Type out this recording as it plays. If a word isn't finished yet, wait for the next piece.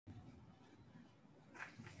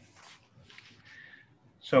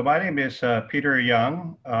So my name is Peter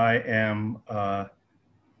Young. I am a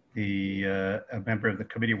member of the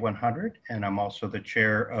Committee 100, and I'm also the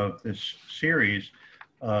chair of this series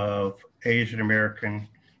of Asian American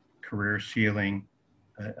career ceiling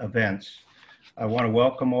events. I want to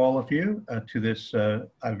welcome all of you to this.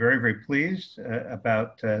 I'm very, very pleased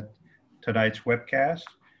about tonight's webcast,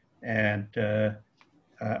 and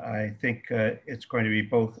I think it's going to be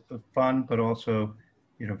both fun, but also,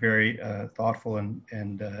 very thoughtful and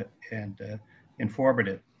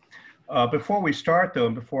informative. Before we start, though,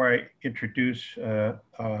 and before I introduce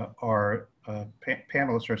our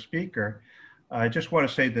panelist, our speaker, I just want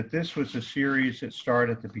to say that this was a series that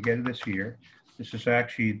started at the beginning of this year. This is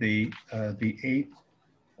actually the eighth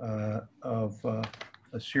of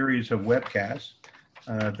a series of webcasts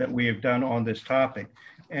that we have done on this topic.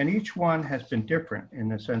 And each one has been different in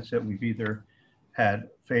the sense that we've either had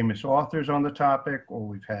famous authors on the topic, or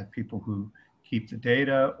we've had people who keep the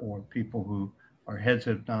data, or people who are heads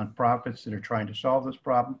of nonprofits that are trying to solve this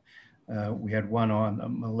problem. We had one on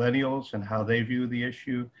millennials and how they view the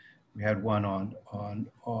issue. We had one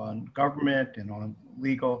on government and on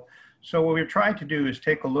legal. So what we're trying to do is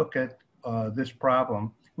take a look at this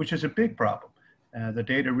problem, which is a big problem. The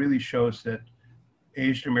data really shows that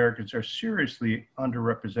Asian Americans are seriously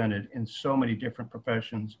underrepresented in so many different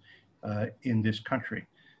professions in this country.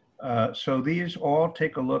 So these all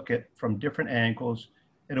take a look at from different angles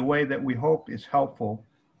in a way that we hope is helpful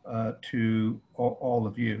to all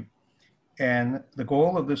of you. And the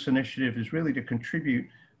goal of this initiative is really to contribute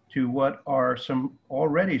to what are some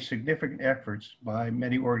already significant efforts by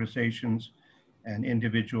many organizations and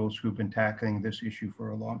individuals who've been tackling this issue for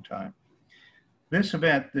a long time. This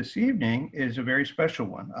event this evening is a very special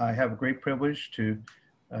one. I have a great privilege to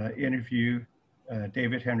interview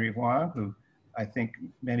David Henry Hwang, who I think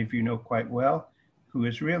many of you know quite well, who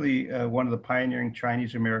is really one of the pioneering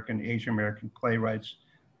Chinese American, Asian American playwrights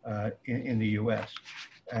in the US.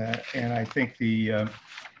 And I think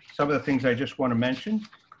some of the things I just want to mention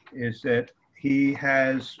is that he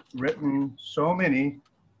has written so many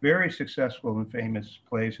very successful and famous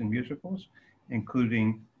plays and musicals,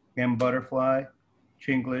 including M. Butterfly,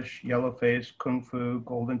 Chinglish, Yellowface, Kung Fu,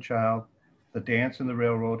 Golden Child, The Dance in the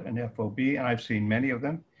Railroad, and FOB, and I've seen many of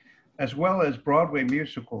them, as well as Broadway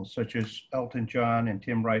musicals such as Elton John and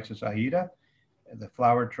Tim Rice's Aida, the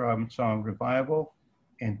Flower Drum Song Revival,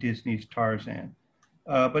 and Disney's Tarzan.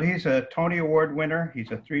 But he's a Tony Award winner,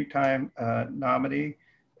 he's a 3-time nominee,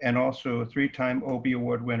 and also a 3-time Obie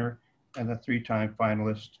Award winner, and a 3-time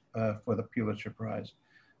finalist for the Pulitzer Prize.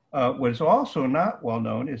 What is also not well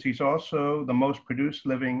known is he's also the most produced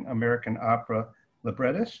living American opera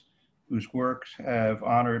librettist, whose works have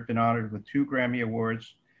been honored with 2 Grammy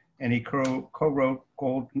Awards, and he co-wrote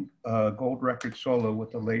gold record solo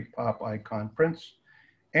with the late pop icon Prince.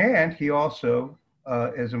 And he also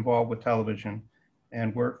is involved with television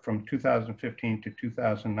and worked from 2015 to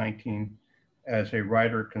 2019 as a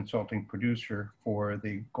writer, consulting producer for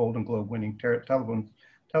the Golden Globe winning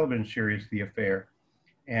television series, The Affair.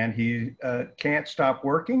 And he can't stop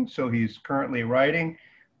working, so he's currently writing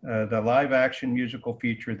the live action musical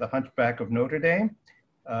feature, The Hunchback of Notre Dame,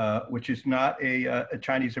 which is not a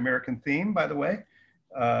Chinese American theme, by the way,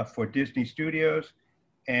 for Disney Studios,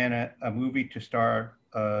 and a movie to star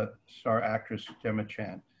actress Gemma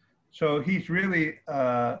Chan. So he's really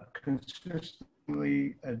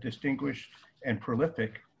consistently a distinguished and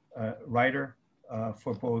prolific writer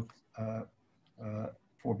for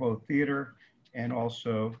both theater and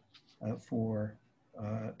also for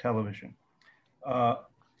television.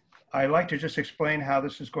 I'd like to just explain how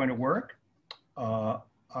this is going to work.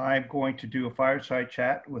 I'm going to do a fireside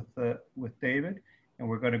chat with David, and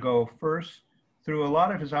we're going to go first through a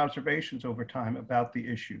lot of his observations over time about the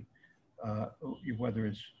issue, whether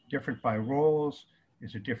it's different by roles,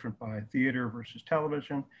 is it different by theater versus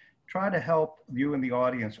television, try to help you and the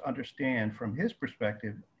audience understand from his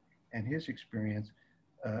perspective and his experience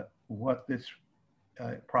what this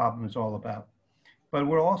problem is all about. But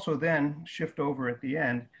we'll also then shift over at the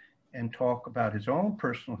end and talk about his own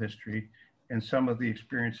personal history and some of the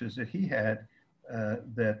experiences that he had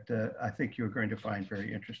that I think you're going to find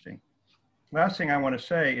very interesting. Last thing I want to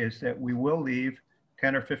say is that we will leave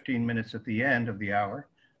 10 or 15 minutes at the end of the hour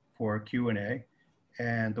for Q&A.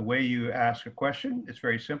 And the way you ask a question is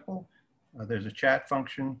very simple. There's a chat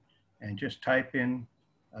function, and just type in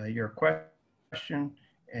your question,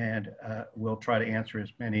 and we'll try to answer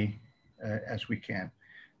as many as we can.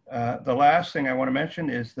 The last thing I want to mention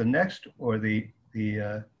is the next, or the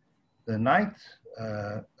ninth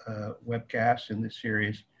webcast in this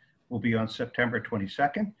series will be on September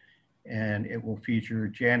 22nd. and it will feature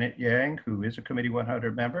Janet Yang, who is a Committee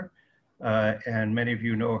 100 member, and many of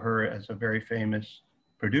you know her as a very famous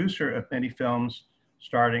producer of many films,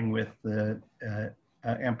 starting with the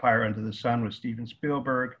Empire Under the Sun with Steven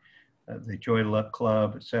Spielberg, the Joy Luck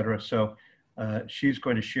Club, etc. So she's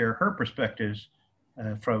going to share her perspectives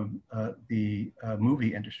from the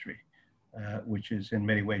movie industry, which is in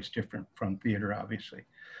many ways different from theater, obviously.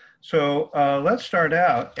 So let's start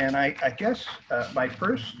out. And I guess my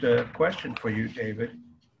first question for you, David,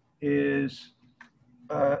 is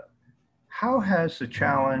how has the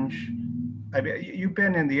challenge, I mean, you've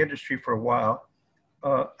been in the industry for a while,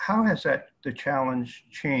 how has the challenge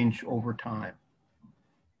changed over time?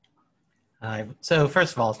 So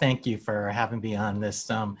first of all, thank you for having me on this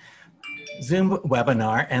Zoom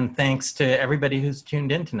webinar, and thanks to everybody who's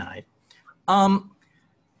tuned in tonight.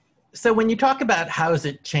 So when you talk about how has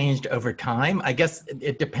it changed over time, I guess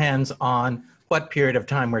it depends on what period of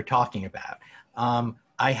time we're talking about.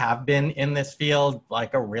 I have been in this field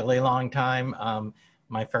like a really long time.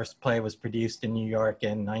 My first play was produced in New York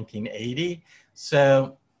in 1980.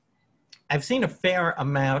 So I've seen a fair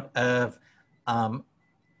amount of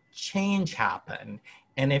change happen.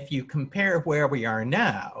 And if you compare where we are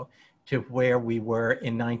now to where we were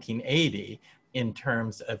in 1980, in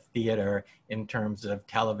terms of theater, in terms of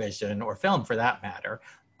television or film for that matter,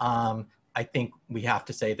 I think we have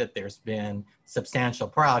to say that there's been substantial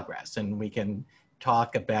progress, and we can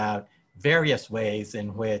talk about various ways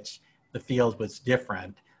in which the field was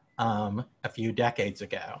different a few decades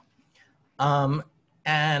ago.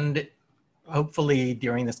 And hopefully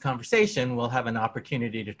during this conversation, we'll have an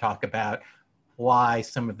opportunity to talk about why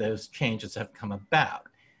some of those changes have come about.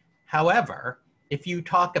 However, if you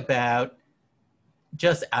talk about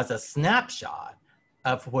just as a snapshot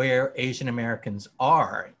of where Asian Americans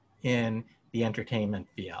are in the entertainment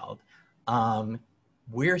field,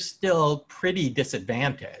 we're still pretty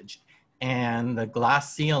disadvantaged, and the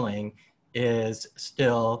glass ceiling is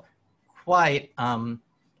still quite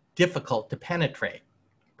difficult to penetrate,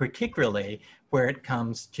 particularly where it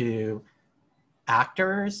comes to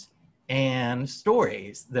actors and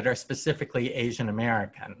stories that are specifically Asian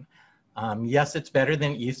American. Yes, it's better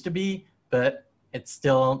than it used to be, but it's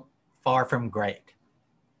still far from great.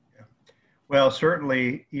 Yeah. Well,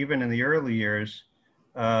 certainly, even in the early years,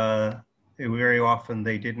 very often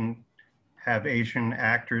they didn't have Asian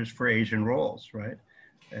actors for Asian roles, right?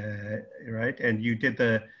 Right, and you did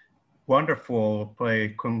the wonderful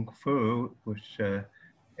play Kung Fu, which,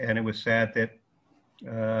 and it was sad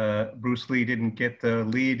that Bruce Lee didn't get the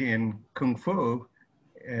lead in Kung Fu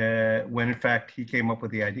when in fact he came up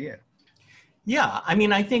with the idea. Yeah, I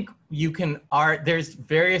mean, I think you can, there's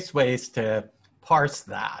various ways to parse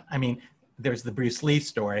that. I mean, there's the Bruce Lee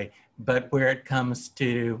story, but where it comes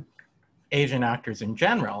to Asian actors in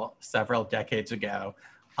general, several decades ago,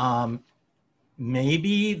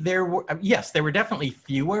 maybe there were, yes, there were definitely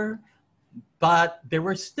fewer, but there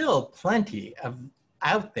were still plenty of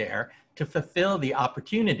out there to fulfill the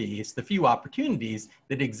opportunities, the few opportunities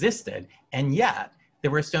that existed. And yet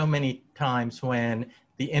there were so many times when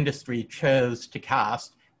the industry chose to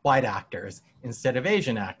cast white actors instead of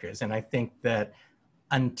Asian actors. And I think that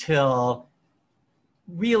until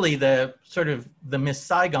really the sort of the Miss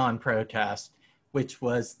Saigon protest, which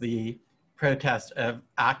was the protest of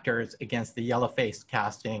actors against the yellow-faced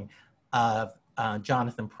casting of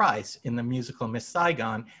Jonathan Pryce in the musical Miss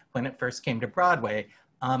Saigon when it first came to Broadway,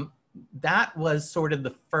 that was sort of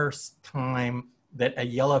the first time that a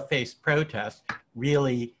yellow-faced protest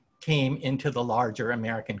really came into the larger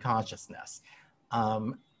American consciousness.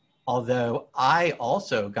 Although I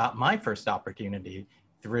also got my first opportunity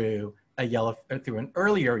through an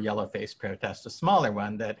earlier yellow-faced protest, a smaller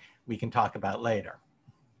one that we can talk about later.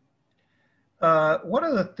 One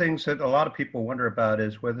of the things that a lot of people wonder about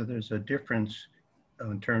is whether there's a difference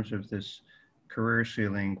in terms of this career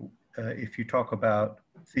ceiling if you talk about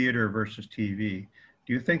theater versus TV.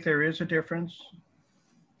 Do you think there is a difference?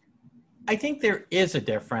 I think there is a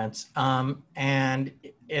difference, and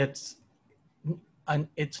it's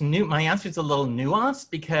new. My answer is a little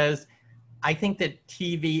nuanced because I think that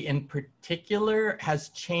TV in particular has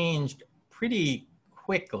changed pretty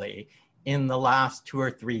quickly in the last 2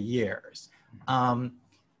 or 3 years.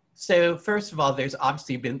 So first of all, there's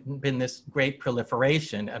obviously been this great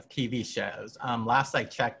proliferation of TV shows. Last I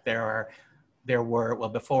checked, there were, well,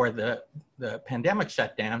 before the pandemic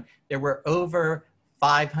shut down, there were over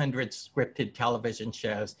 500 scripted television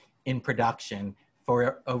shows in production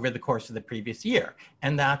for over the course of the previous year.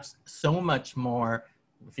 And that's so much more,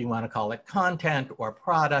 if you want to call it content or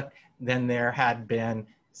product, than there had been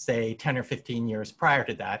say 10 or 15 years prior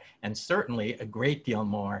to that, and certainly a great deal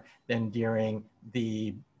more than during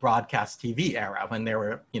the broadcast TV era when there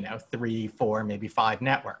were, 3, 4, maybe 5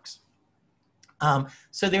 networks.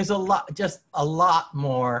 So there's just a lot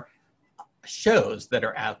more shows that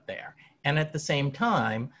are out there. And at the same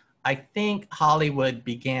time, I think Hollywood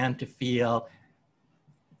began to feel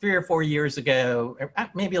 3 or 4 years ago, or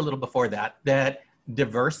maybe a little before that, that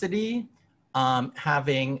diversity,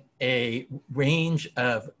 having a range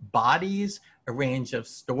of bodies, a range of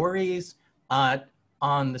stories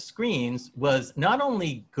on the screens was not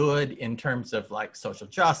only good in terms of like social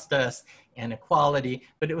justice and equality,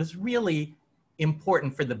 but it was really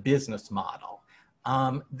important for the business model.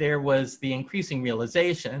 There was the increasing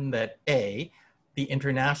realization that the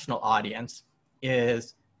international audience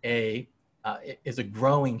is a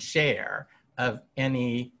growing share of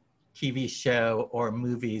any TV show or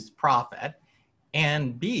movie's profit,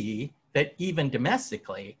 and B, that even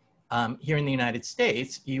domestically, here in the United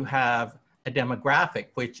States, you have a demographic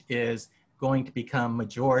which is going to become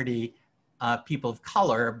majority people of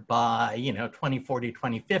color by 2040,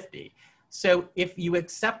 2050. So if you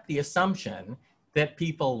accept the assumption that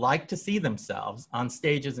people like to see themselves on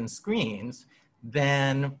stages and screens,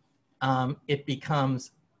 then it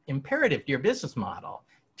becomes imperative to your business model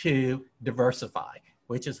to diversify,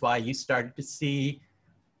 which is why you started to see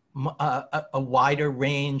a wider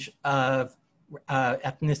range of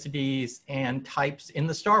ethnicities and types in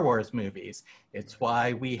the Star Wars movies. It's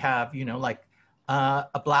why we have,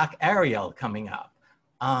 a Black Ariel coming up.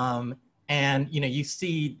 And, you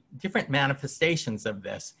see different manifestations of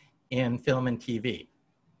this in film and TV.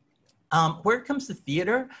 Where it comes to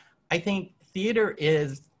theater, I think theater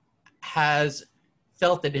has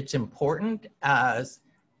felt that it's important as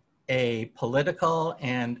a political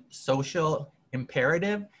and social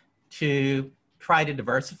imperative to try to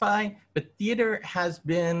diversify, but theater has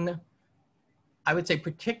been, I would say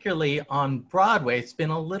particularly on Broadway, it's been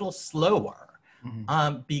a little slower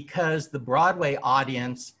because the Broadway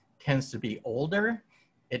audience tends to be older,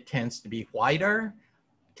 it tends to be whiter,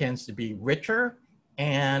 tends to be richer,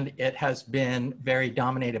 and it has been very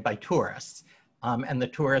dominated by tourists. And the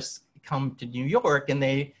tourists come to New York and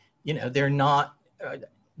they're not,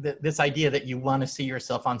 this idea that you want to see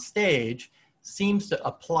yourself on stage seems to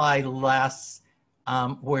apply less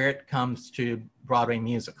where it comes to Broadway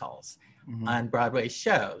musicals and Broadway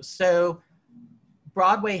shows. So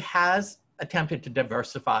Broadway has attempted to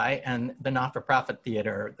diversify, and the not-for-profit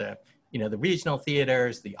theater, the regional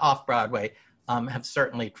theaters, the off-Broadway have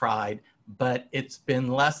certainly tried, but it's been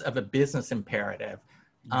less of a business imperative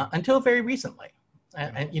until very recently.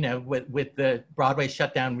 And with the Broadway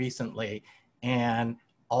shutdown recently and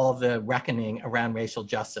all the reckoning around racial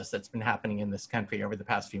justice that's been happening in this country over the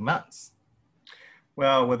past few months.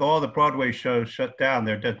 Well, with all the Broadway shows shut down,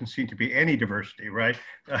 there doesn't seem to be any diversity, right?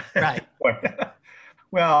 Right.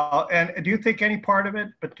 Well, and do you think any part of it,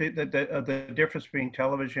 but the difference between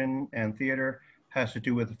television and theater has to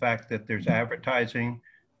do with the fact that there's advertising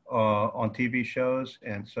on TV shows,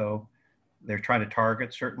 and so they're trying to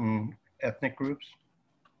target certain ethnic groups?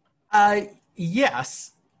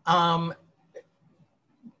 Yes.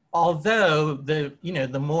 Although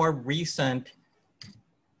the more recent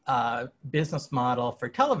business model for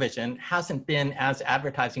television hasn't been as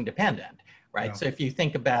advertising dependent, right? Yeah. So if you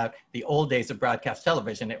think about the old days of broadcast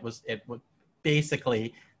television, it was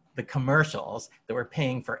basically the commercials that were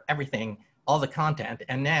paying for everything, all the content,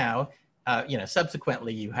 and now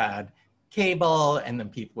subsequently you had cable, and then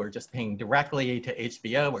people were just paying directly to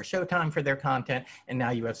HBO or Showtime for their content, and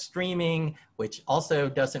now you have streaming, which also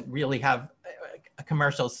doesn't really have a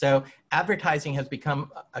commercial. So advertising has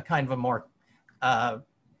become a kind of a more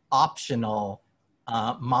optional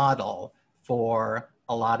model for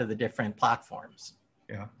a lot of the different platforms.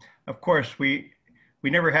 Yeah, of course, we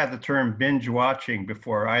never had the term binge watching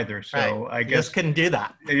before either, so right. I guess you just couldn't do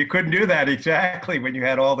that. You couldn't do that, exactly, when you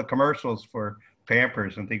had all the commercials for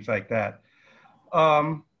Pampers and things like that.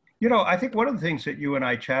 I think one of the things that you and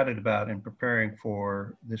I chatted about in preparing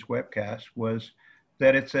for this webcast was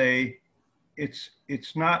that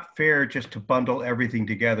it's not fair just to bundle everything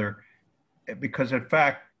together, because in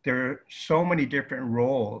fact there are so many different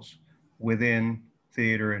roles within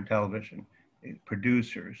theater and television: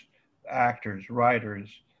 producers, actors, writers,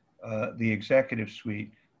 the executive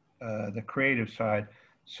suite, the creative side.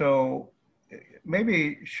 So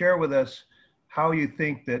maybe share with us how you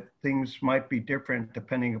think that things might be different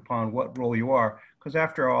depending upon what role you are. Because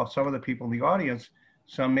after all, some of the people in the audience,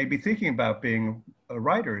 some may be thinking about being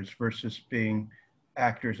writers versus being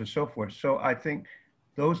actors and so forth. So I think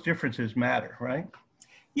those differences matter, right?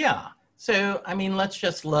 Yeah. So, I mean, let's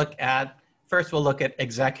just look at first we'll look at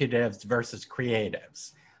executives versus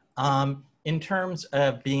creatives. In terms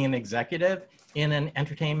of being an executive in an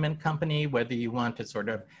entertainment company, whether you want to sort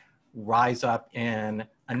of rise up in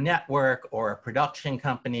a network or a production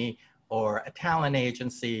company or a talent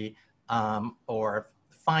agency or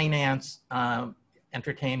finance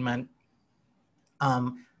entertainment,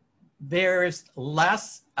 there's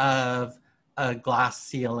less of a glass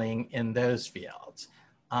ceiling in those fields.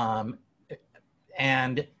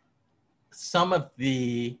 And some of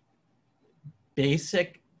the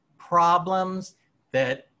basic problems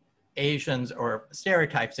that Asians, or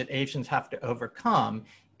stereotypes that Asians have to overcome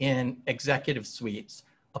in executive suites,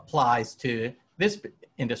 applies to this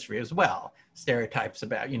industry as well. Stereotypes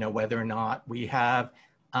about, you know, whether or not we have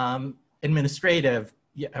administrative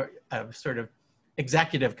sort of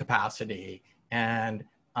executive capacity and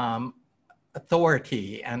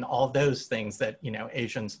authority and all those things that, you know,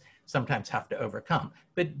 Asians sometimes have to overcome.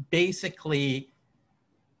 But basically,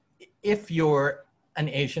 if you're an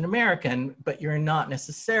Asian American, but you're not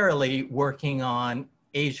necessarily working on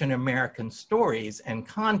Asian American stories and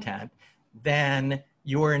content, then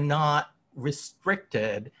you're not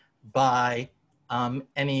restricted by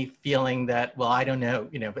any feeling that, well, I don't know,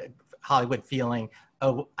 you know, Hollywood feeling,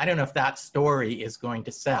 oh, I don't know if that story is going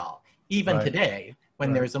to sell. Even today,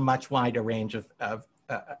 when there's a much wider range of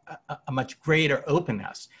a much greater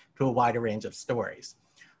openness to a wider range of stories.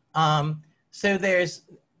 So there's,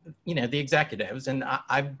 you know, the executives, and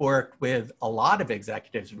I've worked with a lot of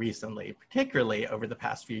executives recently, particularly over the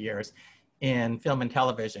past few years in film and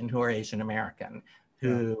television, who are Asian American,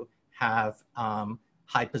 who have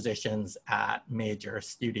high positions at major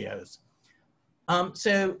studios.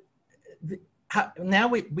 Now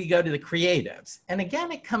we go to the creatives. And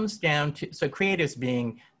again, it comes down to, so creatives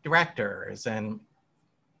being directors and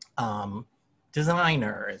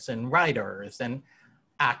designers and writers and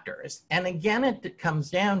actors. And again, it comes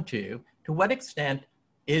down to what extent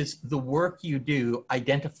is the work you do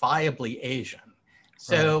identifiably Asian?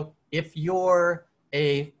 So if you're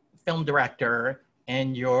a film director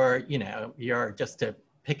and you're, you know, you're, just to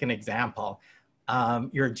pick an example,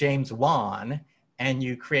 you're James Wan and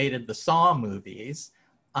you created the Saw movies,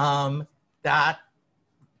 that's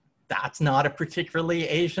not a particularly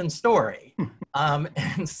Asian story.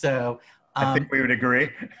 And so, I think we would agree.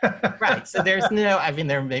 Right, so there's no, I mean,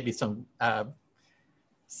 there may be some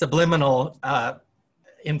subliminal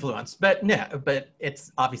influence, but no, but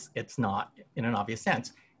it's obvious, it's not in an obvious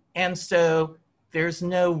sense. And so there's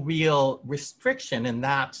no real restriction in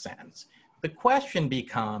that sense. The question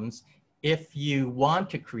becomes, if you want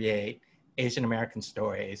to create Asian American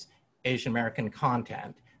stories, Asian American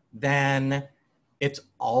content, then it's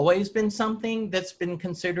always been something that's been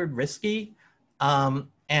considered risky.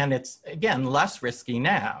 And it's, again, less risky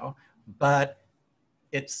now, but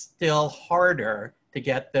it's still harder to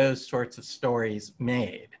get those sorts of stories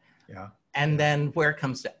made. Yeah. And then where it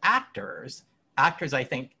comes to actors, I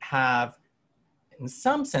think have, in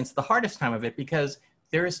some sense, the hardest time of it, because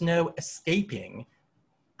there is no escaping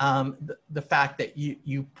the fact that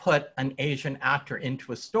you put an Asian actor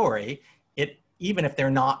into a story, even if they're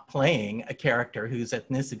not playing a character whose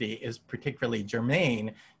ethnicity is particularly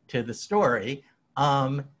germane to the story,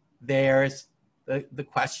 there's the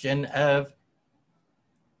question of,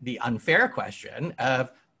 the unfair question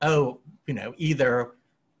of, oh, you know, either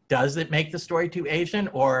does it make the story too Asian,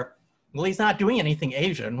 or, well, he's not doing anything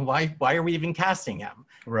Asian, why are we even casting him?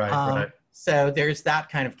 Right. So there's that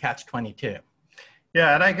kind of catch-22.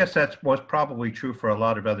 Yeah, and I guess that's what's probably true for a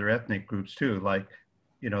lot of other ethnic groups too, like,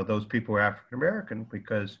 you know, those people are African American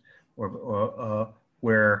because,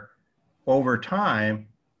 where over time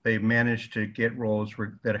they've managed to get roles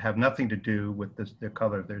that have nothing to do with the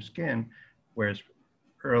color of their skin, whereas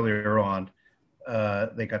earlier on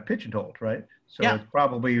they got pigeonholed, right? So It's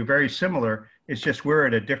probably very similar. It's just we're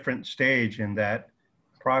at a different stage in that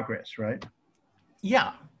progress, right?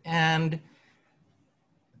 Yeah, and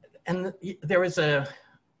there was an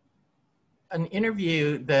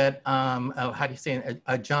interview that how do you say it?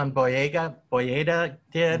 John Boyega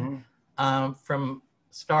did from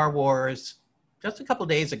Star Wars just a couple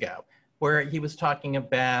days ago, where he was talking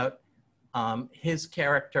about his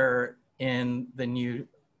character in the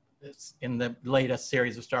latest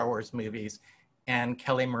series of Star Wars movies, and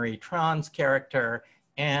Kelly Marie Tron's character,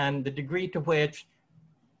 and the degree to which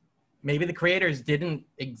maybe the creators didn't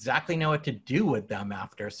exactly know what to do with them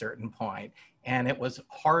after a certain point. And it was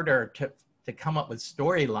harder to come up with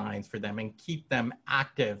storylines for them and keep them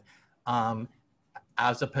active,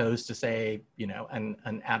 as opposed to, say, you know,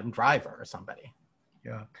 an Adam Driver or somebody.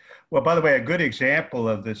 Yeah. Well, by the way, a good example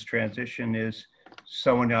of this transition is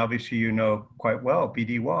someone obviously you know quite well,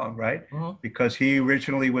 B.D. Hwang, right? Mhm. Because he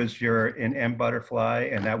originally was in M.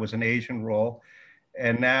 Butterfly, and that was an Asian role.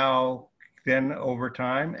 And now, then over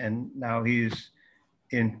time, and now he's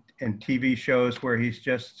in TV shows where he's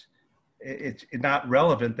just, it's not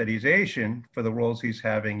relevant that he's Asian for the roles he's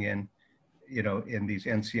having in, in these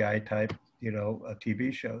NCI type,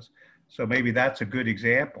 TV shows. So maybe that's a good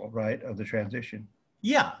example, right, of the transition.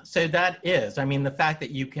 Yeah, so that is, I mean, the fact that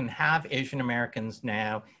you can have Asian Americans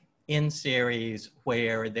now in series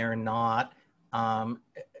where they're not,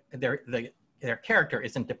 their character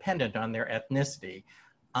isn't dependent on their ethnicity.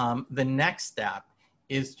 The next step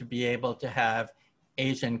is to be able to have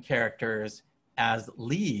Asian characters as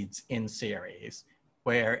leads in series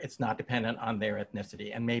where it's not dependent on their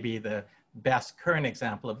ethnicity. And maybe the best current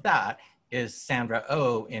example of that is Sandra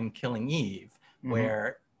Oh in Killing Eve,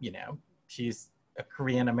 where, she's a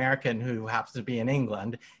Korean American who happens to be in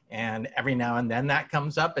England, and every now and then that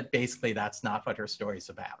comes up, but basically that's not what her story's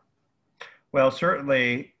about. Well,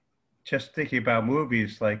 certainly, just thinking about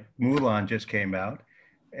movies, like Mulan just came out,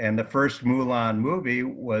 and the first Mulan movie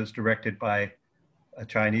was directed by a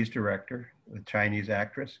Chinese director, a Chinese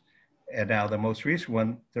actress, and now the most recent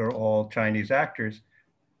one, they're all Chinese actors,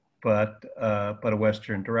 but a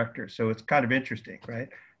Western director. So it's kind of interesting, right?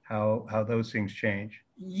 How those things change.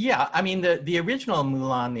 Yeah, I mean, the original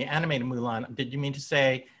Mulan, the animated Mulan, did you mean to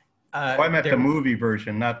say? I meant the movie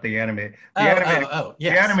version, not the animated. Yes.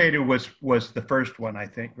 The animated was the first one, I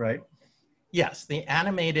think, right? Yes, the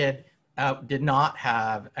animated did not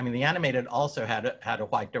have, I mean, the animated also had a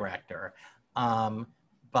white director,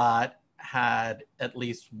 but had at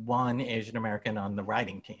least one Asian American on the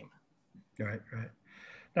writing team. Right.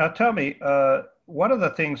 Now tell me, one of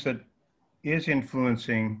the things that is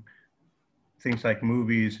influencing things like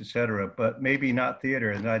movies, et cetera, but maybe not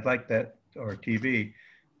theater, and I'd like that, or TV,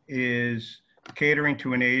 is catering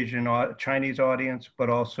to an Asian Chinese audience, but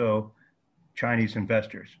also Chinese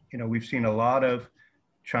investors. We've seen a lot of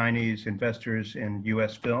Chinese investors in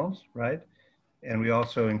US films, right? And we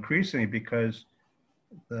also increasingly, because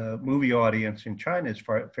the movie audience in China is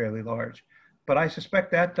fairly large. But I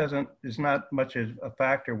suspect that is not much of a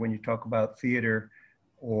factor when you talk about theater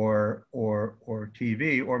or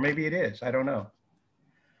TV, or maybe it is, I don't know.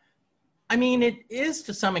 I mean, it is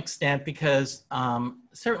to some extent, because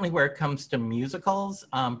certainly where it comes to musicals,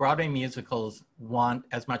 Broadway musicals want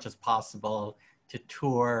as much as possible to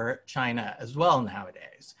tour China as well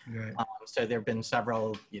nowadays. Right. So there have been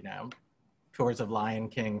several, tours of Lion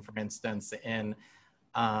King, for instance, in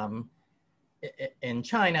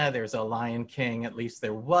China. There's a Lion King, at least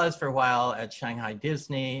there was for a while, at Shanghai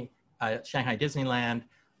Disneyland.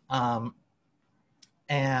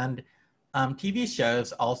 And TV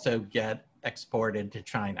shows also get exported to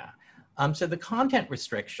China. So the content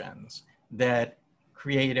restrictions that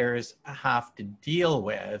creators have to deal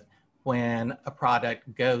with when a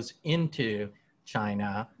product goes into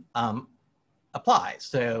China applies.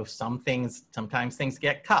 So sometimes things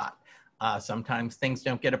get cut. Sometimes things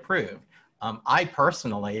don't get approved. I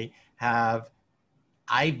personally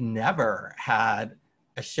I've never had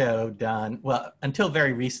a show done, well, until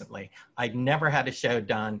very recently, I'd never had a show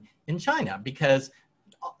done in China because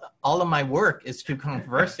all of my work is too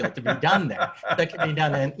controversial to be done there. So it can be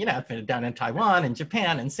done in, it's been done in Taiwan and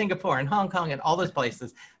Japan and Singapore and Hong Kong and all those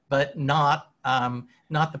places, but not the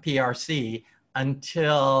PRC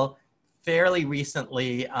until fairly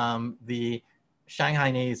recently. The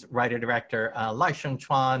Shanghainese writer-director Lai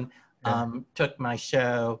Shengchuan took my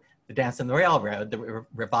show, The Dance on the Railroad, the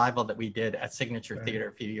revival that we did at Signature Theater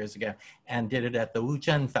a few years ago, and did it at the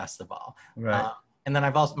Wuzhen Festival. Right. And then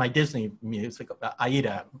my Disney musical,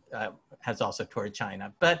 Aida, has also toured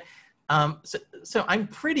China. But so I'm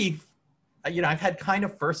pretty, I've had kind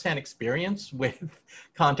of firsthand experience with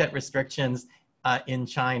content restrictions in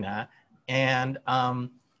China, and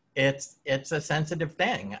it's a sensitive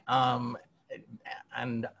thing.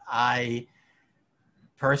 And I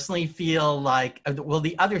personally feel like, well,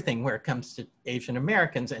 the other thing where it comes to Asian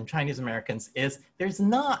Americans and Chinese Americans is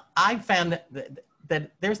I found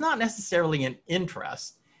that there's not necessarily an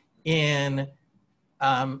interest in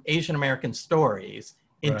Asian American stories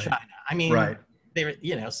in China. I mean,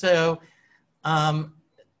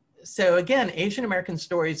 so again, Asian American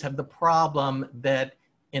stories have the problem that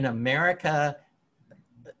in America,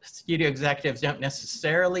 studio executives don't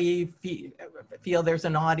necessarily feel there's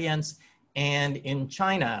an audience, and in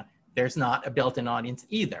China, there's not a built-in audience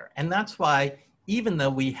either. And that's why, even though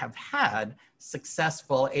we have had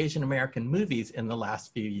successful Asian American movies in the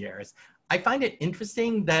last few years, I find it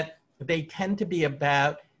interesting that they tend to be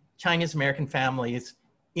about Chinese American families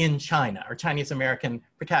in China, or Chinese American,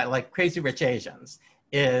 like Crazy Rich Asians,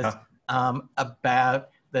 is about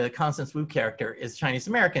the Constance Wu character is Chinese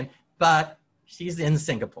American, but she's in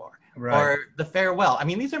Singapore. Right. Or The Farewell. I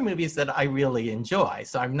mean, these are movies that I really enjoy,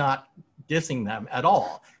 so I'm not dissing them at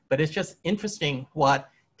all, but it's just interesting what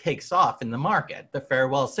takes off in the market. The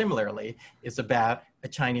Farewell, similarly, is about a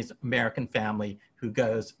Chinese American family who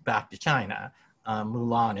goes back to China.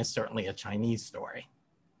 Mulan is certainly a Chinese story.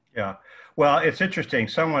 Yeah. Well, it's interesting.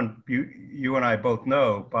 Someone you and I both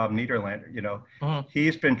know, Bob Niederlander, you know,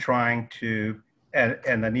 he's been trying to,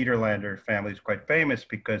 and the Niederlander family is quite famous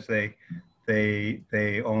because they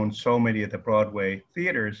own so many of the Broadway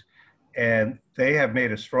theaters, and they have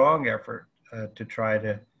made a strong effort to try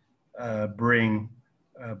to bring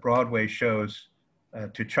Broadway shows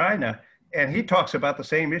to China. And he talks about the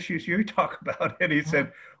same issues you talk about. And he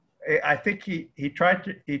said, I think he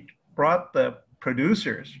brought the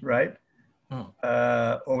producers, right,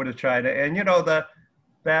 over to China. And, you know,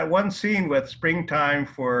 that one scene with Springtime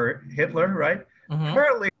for Hitler, right?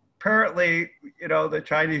 Apparently, you know, the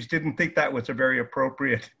Chinese didn't think that was a very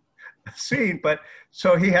appropriate scene, but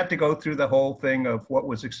so he had to go through the whole thing of what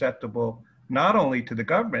was acceptable, not only to the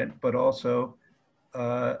government, but also,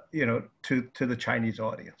 you know, to the Chinese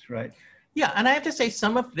audience, right? Yeah, and I have to say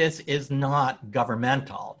some of this is not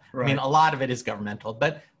governmental. Right. I mean, a lot of it is governmental,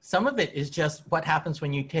 but some of it is just what happens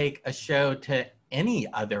when you take a show to any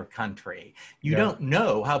other country. You don't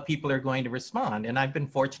know how people are going to respond. And I've been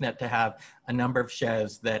fortunate to have a number of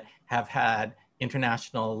shows that have had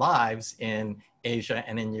international lives in Asia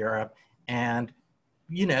and in Europe. And,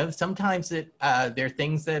 you know, sometimes there are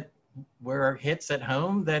things that were hits at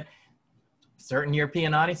home that certain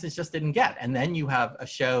European audiences just didn't get. And then you have a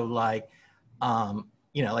show like,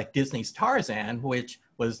 you know, like Disney's Tarzan, which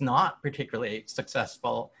was not particularly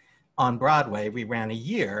successful on Broadway. We ran a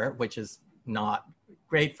year, which is not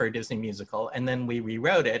great for a Disney musical. And then we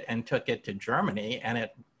rewrote it and took it to Germany, and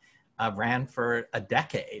it ran for a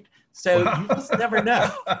decade. So you just never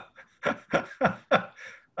know.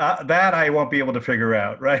 That I won't be able to figure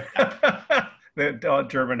out, right? The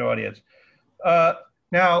German audience.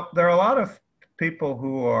 Now, there are a lot of people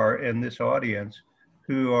who are in this audience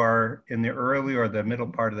who are in the early or the middle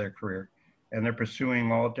part of their career, and they're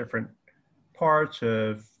pursuing all different parts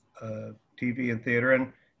of TV and theater.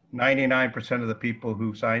 And 99% of the people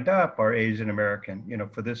who signed up are Asian American, you know,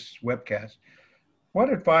 for this webcast.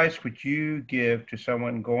 What advice would you give to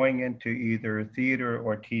someone going into either theater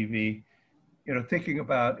or TV, you know, thinking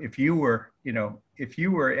about if you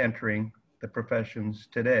were entering the professions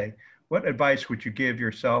today, what advice would you give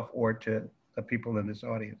yourself or to the people in this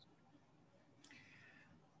audience?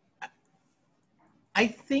 I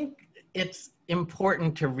think it's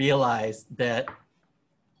important to realize that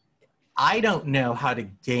I don't know how to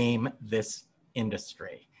game this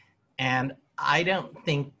industry. And I don't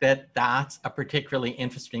think that that's a particularly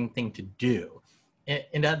interesting thing to do.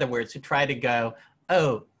 In other words, to try to go,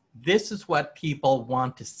 oh, this is what people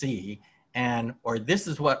want to see, or this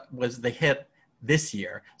is what was the hit this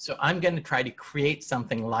year, so I'm going to try to create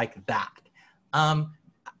something like that.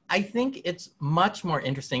 I think it's much more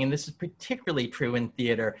interesting, and this is particularly true in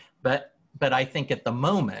theater, but I think at the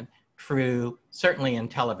moment, true certainly in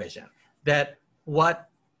television, that what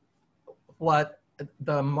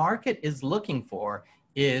the market is looking for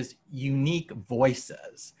is unique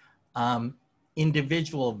voices,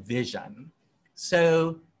 individual vision.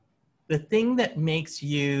 So the thing that makes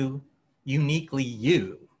you uniquely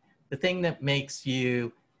you, the thing that makes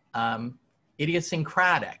you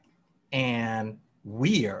idiosyncratic and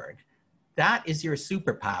weird, that is your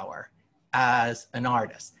superpower as an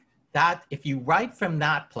artist. That if you write from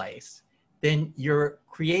that place, then you're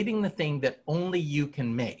creating the thing that only you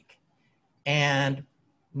can make. And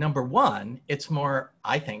number one, it's more,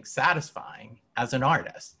 I think, satisfying as an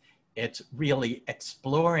artist. It's really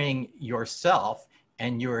exploring yourself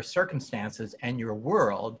and your circumstances and your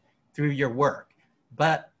world through your work.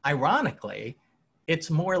 But ironically, it's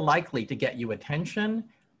more likely to get you attention,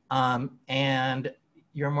 and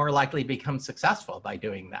you're more likely to become successful by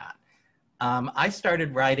doing that. I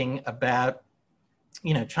started writing about,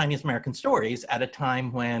 Chinese American stories at a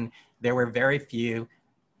time when there were very few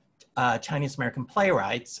Chinese American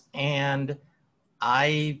playwrights, and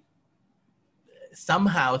I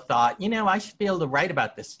somehow thought, I should be able to write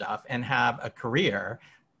about this stuff and have a career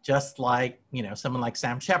just like, someone like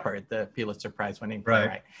Sam Shepard, the Pulitzer Prize winning playwright.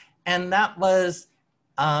 Right. And that was,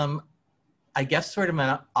 I guess, sort of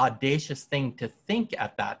an audacious thing to think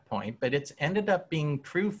at that point, but it's ended up being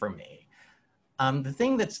true for me. The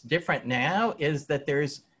thing that's different now is that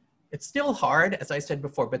it's still hard, as I said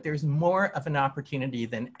before, but there's more of an opportunity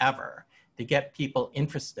than ever to get people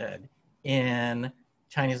interested in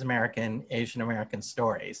Chinese American, Asian American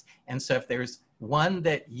stories. And so if there's one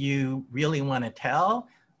that you really want to tell,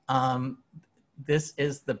 this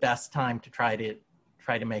is the best time to try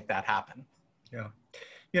to make that happen. Yeah.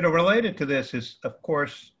 You know, related to this is, of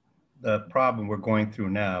course, the problem we're going through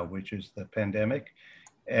now, which is the pandemic.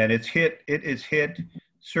 And it has hit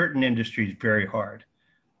certain industries very hard.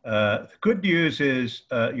 The good news is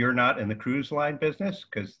you're not in the cruise line business,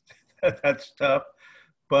 because that's tough.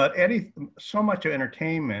 But so much of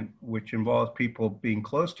entertainment, which involves people being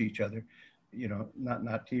close to each other, you know,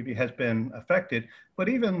 not TV, has been affected. But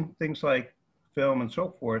even things like film and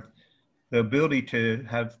so forth, the ability to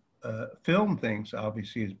have film things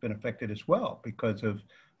obviously has been affected as well because of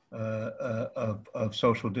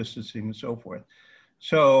social distancing and so forth.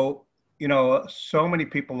 So, you know, so many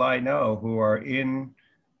people I know who are in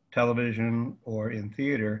television or in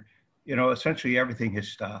theater, you know, essentially everything has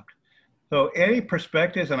stopped. So any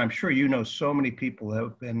perspectives, and I'm sure you know so many people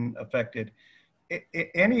have been affected,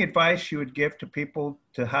 any advice you would give to people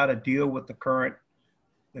to how to deal with the current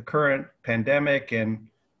pandemic, and,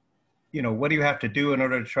 you know, what do you have to do in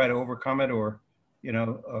order to try to overcome it, or, you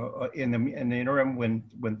know, in the interim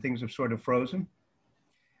when things have sort of frozen?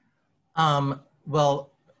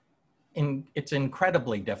 Well, it's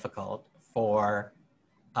incredibly difficult for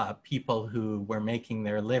people who were making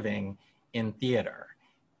their living in theater.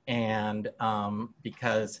 And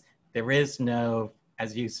because there is no,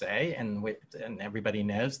 as you say, and everybody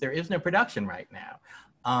knows, there is no production right now.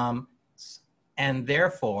 And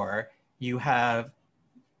therefore, you have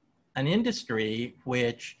an industry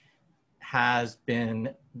which has been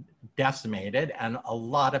decimated and a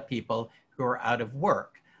lot of people who are out of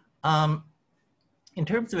work. In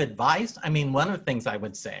terms of advice, I mean, one of the things I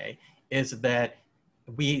would say is that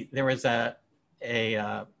there was a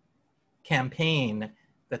campaign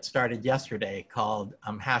that started yesterday called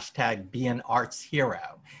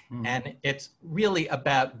 #BeAnArtsHero. And it's really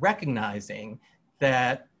about recognizing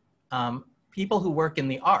that people who work in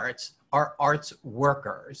the arts are arts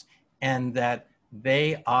workers, and that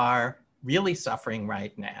they are really suffering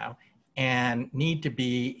right now and need to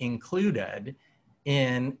be included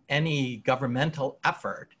in any governmental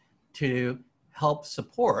effort to help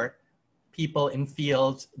support people in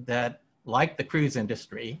fields that, like the cruise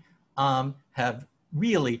industry, have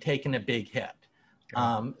really taken a big hit.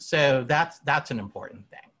 So that's an important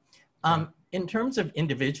thing. In terms of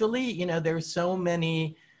individually, you know, there's so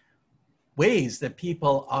many ways that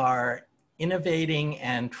people are innovating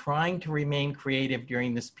and trying to remain creative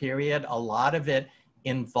during this period. A lot of it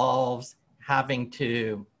involves having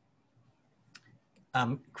to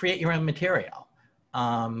create your own material.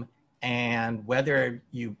 And whether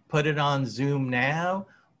you put it on Zoom now,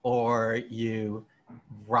 or you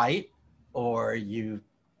write, or you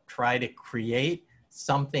try to create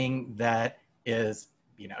something that is,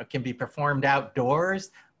 you know, can be performed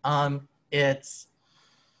outdoors, it's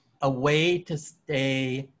a way to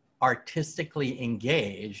stay artistically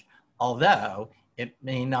engaged, although it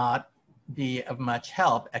may not be of much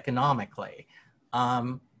help economically.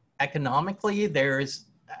 Economically, there's,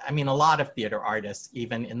 I mean, a lot of theater artists,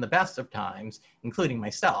 even in the best of times, including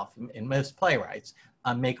myself and most playwrights,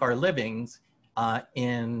 make our livings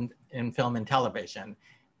in film and television.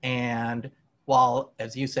 And while,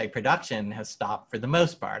 as you say, production has stopped for the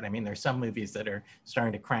most part, I mean, there's some movies that are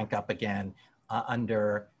starting to crank up again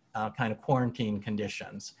under kind of quarantine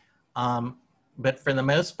conditions. But for the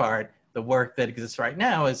most part, the work that exists right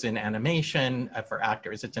now is in animation for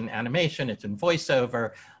actors. It's in animation, it's in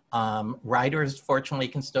voiceover. Writers, fortunately,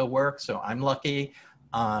 can still work, so I'm lucky.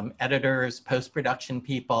 Editors, post-production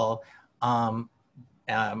people,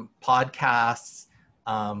 podcasts,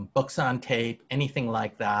 books on tape, anything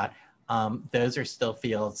like that. Those are still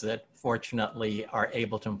fields that fortunately are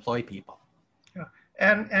able to employ people. Yeah.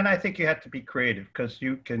 And I think you have to be creative, because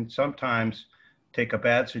you can sometimes take a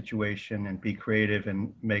bad situation and be creative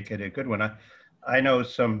and make it a good one. I know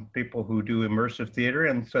some people who do immersive theater,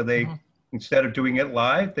 and so they, instead of doing it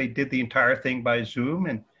live, they did the entire thing by Zoom,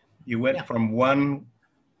 and you went from one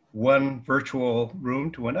virtual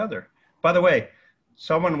room to another. By the way,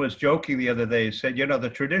 someone was joking the other day, said, you know, the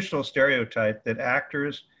traditional stereotype that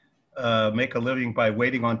actors make a living by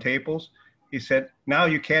waiting on tables, he said, now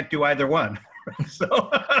you can't do either one.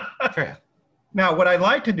 So True. Now, what I'd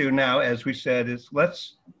like to do now, as we said, is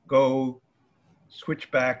let's go switch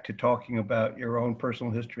back to talking about your own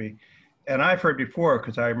personal history. And I've heard before,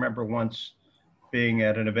 because I remember once being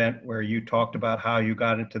at an event where you talked about how you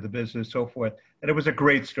got into the business, so forth, and it was a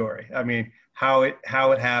great story. I mean, how it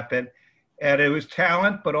happened, and it was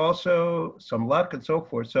talent, but also some luck and so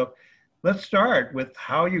forth. So let's start with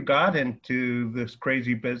how you got into this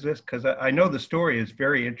crazy business, because I know the story is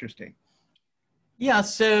very interesting. Yeah,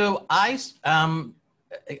 so I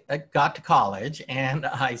got to college and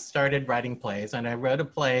I started writing plays, and I wrote a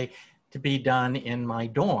play to be done in my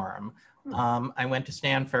dorm. I went to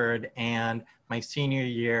Stanford, and my senior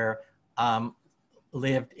year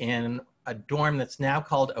lived in a dorm that's now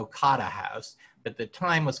called Okada House, but at the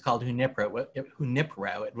time was called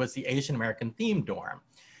Junipero. It was the Asian American themed dorm.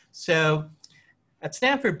 So at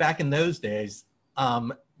Stanford back in those days,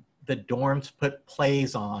 the dorms put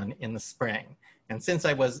plays on in the spring. And since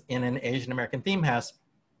I was in an Asian American theme house,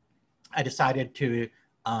 I decided to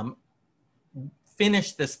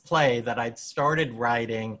finish this play that I'd started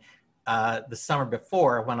writing the summer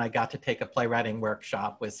before, when I got to take a playwriting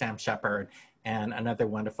workshop with Sam Shepard and another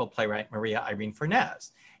wonderful playwright, Maria Irene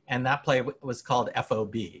Furnez. And that play was called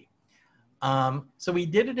FOB. So we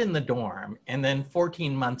did it in the dorm, and then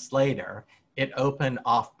 14 months later, it opened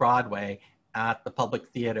off Broadway at the Public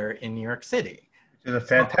Theater in New York City. It's a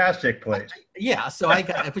fantastic place. Yeah, so I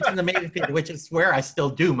got, which is an amazing theater, which is where I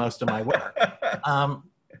still do most of my work.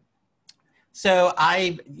 So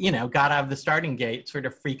I, got out of the starting gate sort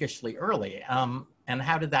of freakishly early. And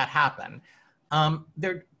how did that happen?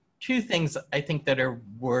 There are two things I think that are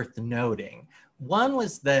worth noting. One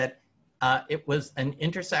was that it was an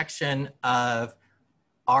intersection of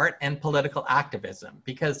art and political activism,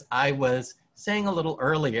 because I was saying a little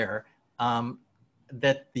earlier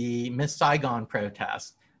that the Miss Saigon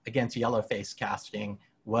protest against yellowface casting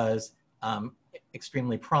was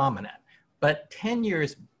extremely prominent. But 10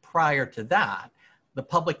 years prior to that, the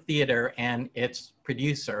Public Theater and its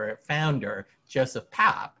producer, founder, Joseph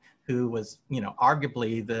Papp, who was,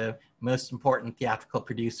 arguably the most important theatrical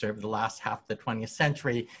producer of the last half of the 20th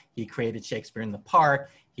century. He created Shakespeare in the Park.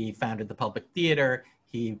 He founded the Public Theater.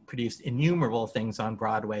 He produced innumerable things on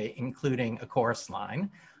Broadway, including A Chorus Line.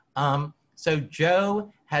 So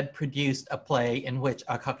Joe had produced a play in which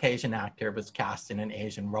a Caucasian actor was cast in an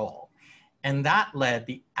Asian role. And that led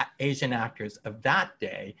the Asian actors of that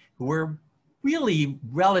day, who were really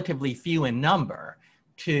relatively few in number,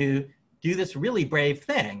 to do this really brave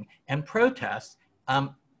thing and protest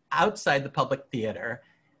outside the Public Theater.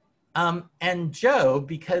 And Joe,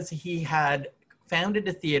 because he had founded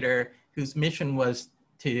a theater whose mission was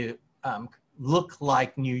to look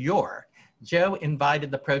like New York, Joe invited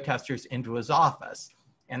the protesters into his office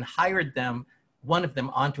and hired one of them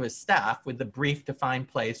onto his staff with the brief to find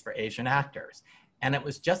plays for Asian actors. And it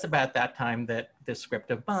was just about that time that this script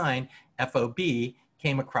of mine, FOB,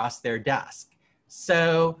 came across their desk.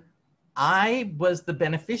 So I was the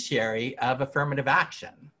beneficiary of affirmative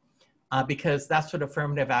action, because that's what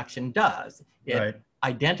affirmative action does. It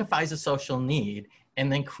identifies a social need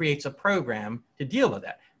and then creates a program to deal with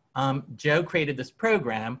it. Joe created this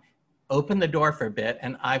program, opened the door for a bit,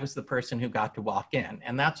 and I was the person who got to walk in.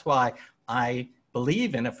 And that's why I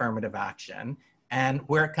believe in affirmative action. And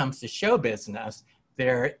where it comes to show business,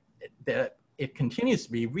 it continues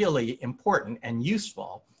to be really important and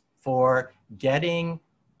useful for getting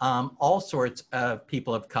all sorts of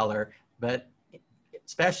people of color, but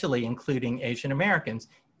especially including Asian Americans,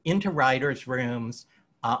 into writers' rooms,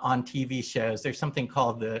 on TV shows. There's something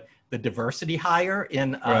called the diversity hire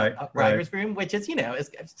in a writer's room, which is,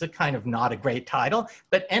 it's a kind of not a great title,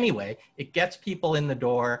 but anyway, it gets people in the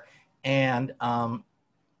door, and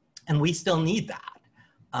we still need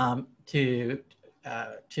that to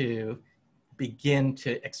begin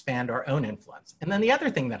to expand our own influence. And then the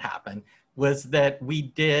other thing that happened was that we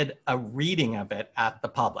did a reading of it at the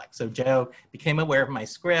Public. So Joe became aware of my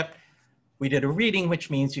script. We did a reading, which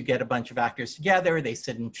means you get a bunch of actors together, they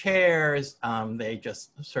sit in chairs, they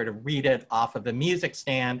just sort of read it off of a music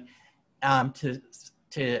stand to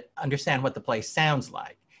understand what the play sounds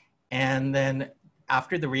like. And then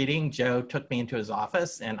after the reading, Joe took me into his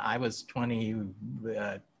office, and I was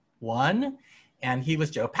 21, and he was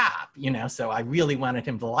Joe Papp, so I really wanted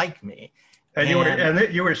him to like me. And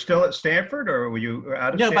you were still at Stanford, or were you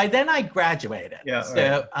out of Stanford? No, by then I graduated. Yeah.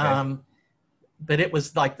 So, but it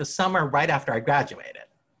was like the summer right after I graduated.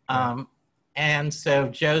 And so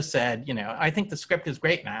Joe said, I think the script is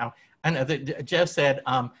great now. And Joe said,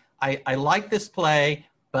 I like this play,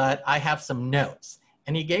 but I have some notes.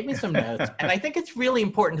 And he gave me some notes. And I think it's really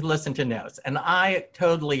important to listen to notes. And I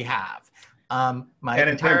totally have my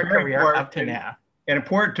entire career up to now. And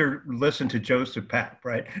important to listen to Joseph Papp,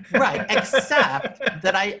 right? Right, except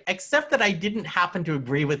that I didn't happen to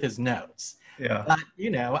agree with his notes. Yeah. But,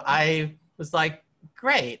 I was like,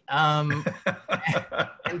 great. And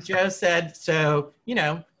Joe said, so,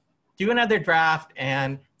 do another draft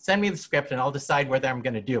and send me the script and I'll decide whether I'm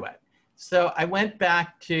going to do it. So I went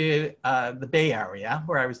back to the Bay Area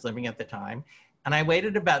where I was living at the time, and I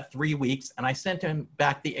waited about 3 weeks, and I sent him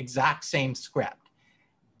back the exact same script.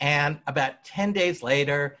 And about 10 days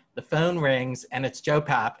later, the phone rings, and it's Joe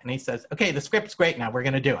Papp, and he says, "Okay, the script's great now, we're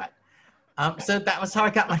gonna do it." So that was how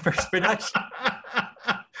I got my first production.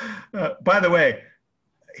 By the way,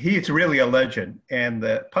 he's really a legend. And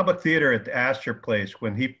the public theater at the Astor Place,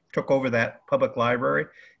 when he took over that public library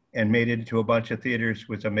and made it into a bunch of theaters,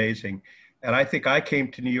 was amazing. And I think I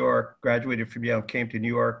came to New York, graduated from Yale, came to New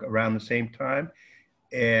York around the same time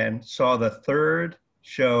and saw the third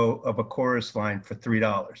show of A Chorus Line for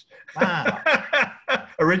 $3. Wow.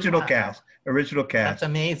 Original Wow. cast. That's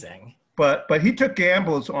amazing. But he took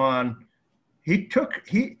gambles on, it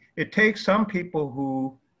takes some people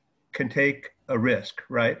who can take a risk,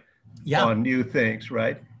 right? Yeah. On new things,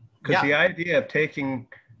 right? Because Yeah. the idea of taking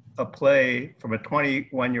a play from a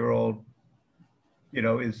 21-year-old,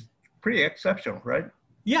 is pretty exceptional, right?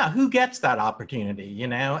 Yeah, who gets that opportunity,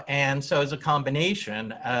 And so it's a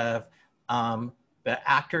combination of the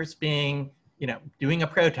actors being, doing a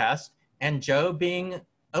protest, and Joe being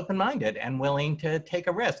open-minded and willing to take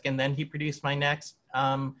a risk. And then he produced my next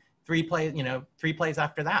 3 plays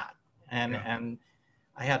after that. And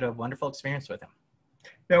I had a wonderful experience with him.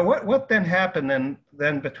 Now, what then happened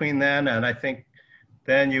then between then and I think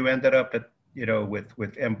then you ended up at,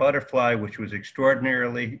 with M. Butterfly, which was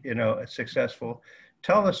extraordinarily, successful.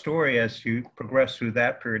 Tell the story as you progress through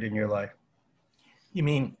that period in your life. You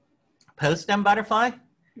mean post M. Butterfly?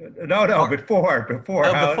 No, before. Oh, before.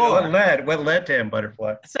 What led to M.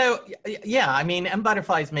 Butterfly? So, yeah, I mean, M.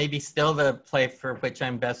 Butterfly is maybe still the play for which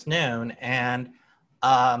I'm best known. And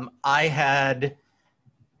I heard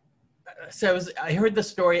the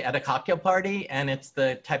story at a cocktail party, and it's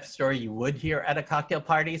the type of story you would hear at a cocktail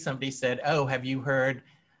party. Somebody said, "Oh, have you heard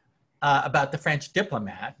about the French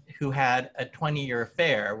diplomat who had a 20-year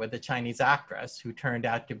affair with a Chinese actress who turned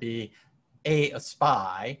out to be A, a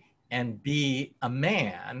spy, and B, a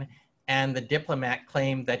man, and the diplomat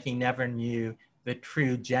claimed that he never knew the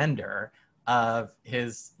true gender of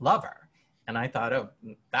his lover?" And I thought, oh,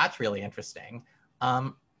 that's really interesting.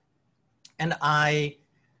 And I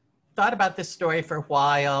thought about this story for a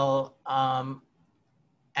while,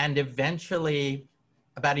 and eventually,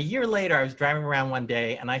 about a year later, I was driving around one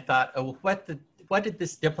day, and I thought, oh, what did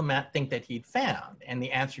this diplomat think that he'd found? And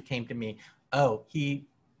the answer came to me, oh, he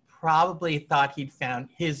probably thought he'd found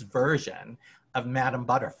his version of Madame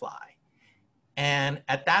Butterfly. And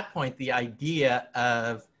at that point, the idea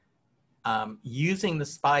of using the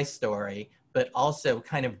spy story, but also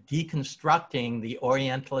kind of deconstructing the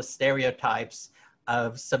Orientalist stereotypes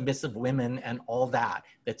of submissive women and all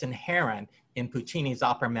that's inherent in Puccini's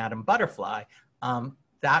opera Madame Butterfly,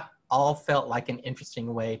 that all felt like an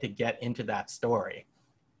interesting way to get into that story.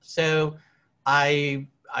 So I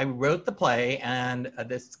wrote the play, and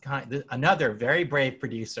another very brave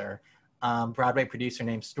producer, Broadway producer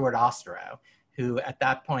named Stuart Ostero, who at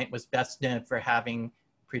that point was best known for having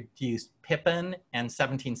produced Pippin and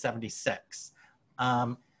 1776.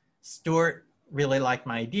 Stuart really liked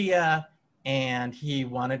my idea, and he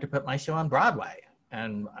wanted to put my show on Broadway.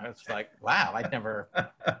 And I was like, wow, I'd never,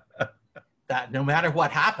 that no matter what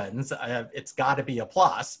happens, it's got to be a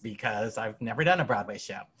plus because I've never done a Broadway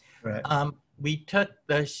show. Right. We took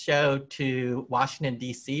the show to Washington,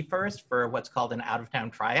 D.C. first for what's called an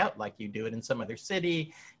out-of-town tryout, like you do it in some other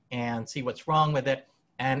city, and see what's wrong with it.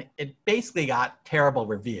 And it basically got terrible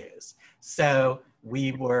reviews. So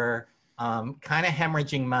we were kind of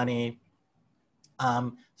hemorrhaging money.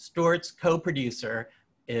 Stuart's co-producer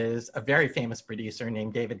is a very famous producer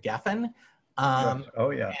named David Geffen. Yes. Oh,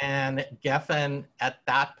 yeah. And Geffen, at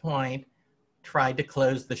that point, tried to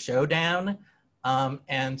close the show down.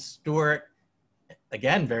 And Stuart,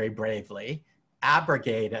 again, very bravely,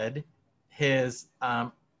 abrogated his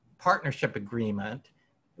partnership agreement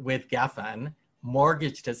with Geffen,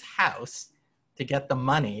 mortgaged his house to get the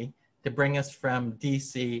money to bring us from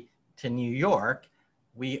DC to New York.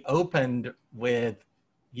 We opened with,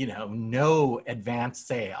 no advance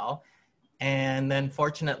sale. And then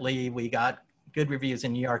fortunately, we got good reviews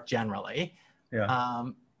in New York generally. Yeah.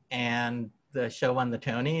 And the show won the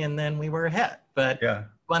Tony, and then we were a hit. But yeah,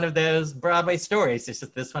 one of those Broadway stories, it's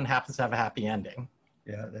just this one happens to have a happy ending.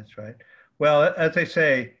 Yeah, that's right. Well, as they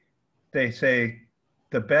say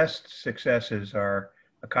the best successes are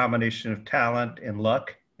a combination of talent and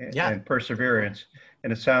luck and perseverance.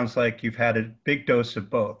 And it sounds like you've had a big dose of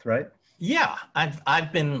both, right? Yeah,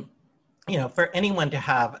 I've been, for anyone to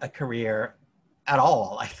have a career at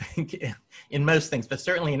all, I think, in most things, but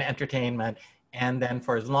certainly in entertainment, and then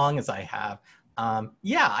for as long as I have,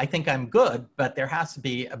 yeah, I think I'm good, but there has to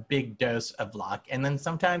be a big dose of luck. And then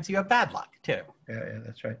sometimes you have bad luck too. Yeah,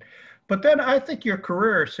 that's right. But then I think your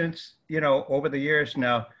career, since, over the years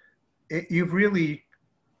now, you've really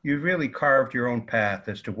carved your own path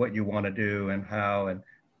as to what you want to do and how, and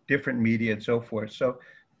different media and so forth. So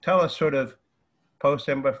tell us sort of post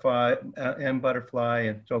M Butterfly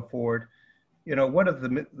and so forth. What are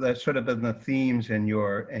the sort of the themes in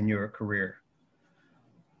your career?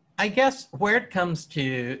 I guess where it comes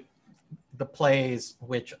to the plays,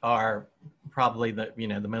 which are probably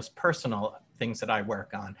the most personal things that I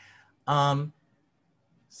work on,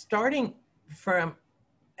 starting from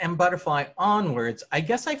M Butterfly onwards, I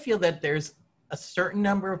guess I feel that there's a certain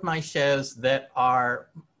number of my shows that are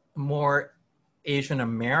more Asian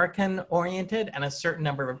American oriented and a certain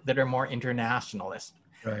number that are more internationalist.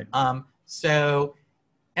 Right. So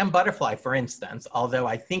M Butterfly, for instance, although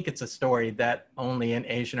I think it's a story that only an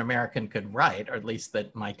Asian American could write, or at least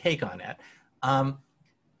that my take on it,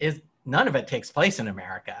 is none of it takes place in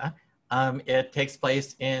America. It takes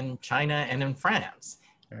place in China and in France.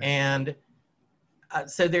 Right. And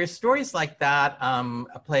so there's stories like that.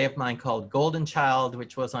 A play of mine called Golden Child,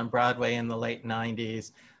 which was on Broadway in the late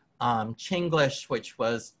 90s. Chinglish, which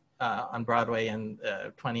was on Broadway in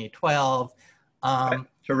 2012.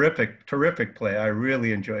 Terrific play. I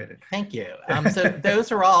really enjoyed it. Thank you. So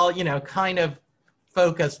those are all, kind of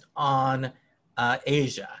focused on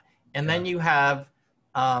Asia. And then you have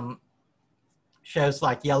shows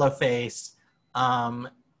like Yellowface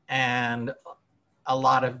and a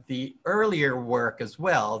lot of the earlier work as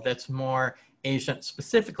well that's more Asian,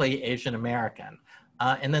 specifically Asian American.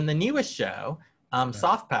 And then the newest show,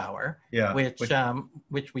 Soft Power,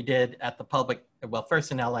 which we did at the Public, well,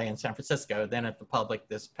 first in LA and San Francisco, then at the Public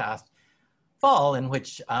this past fall, in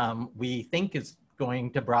which we think is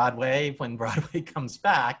going to Broadway when Broadway comes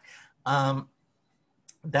back.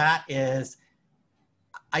 That is,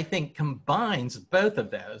 I think, combines both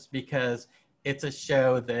of those, because it's a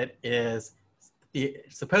show that is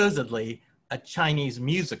supposedly a Chinese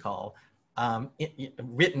musical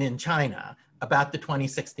written in China about the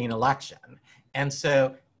 2016 election. And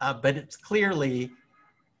so, but it's clearly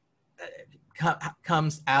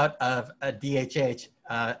comes out of a DHH,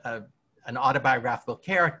 an autobiographical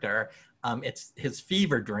character. It's his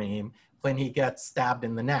fever dream when he gets stabbed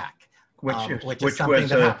in the neck, which is something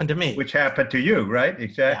that happened to me. Which happened to you, right?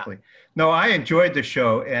 Exactly. Yeah. No, I enjoyed the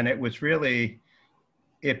show, and it was really,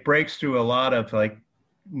 it breaks through a lot of like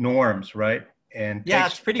norms, right? And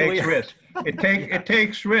it's pretty weird. Risk. It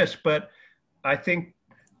takes risks, but I think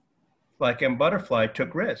like M Butterfly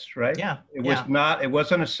took risks, right? Yeah. It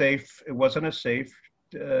wasn't a safe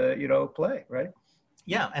play, right?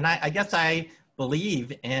 Yeah, and I guess I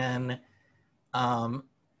believe in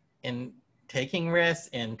taking risks,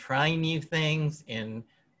 in trying new things, in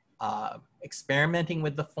experimenting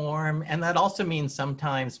with the form, and that also means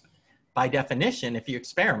sometimes, by definition, if you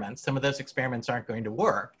experiment, some of those experiments aren't going to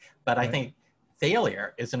work. But right. I think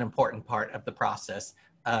failure is an important part of the process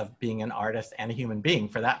of being an artist and a human being,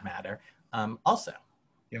 for that matter, also.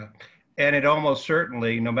 Yeah, and it almost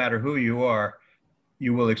certainly, no matter who you are,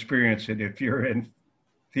 you will experience it if you're in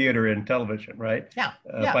theater and television, right? Yeah.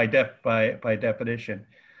 By definition.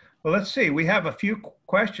 Well, let's see. We have a few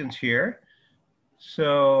questions here.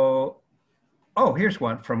 So, here's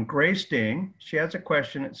one from Grace Ding. She has a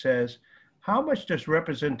question. It says, how much does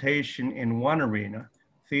representation in one arena,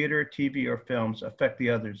 theater, TV, or films, affect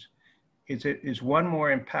the others? Is one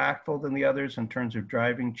more impactful than the others in terms of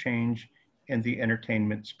driving change in the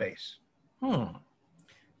entertainment space?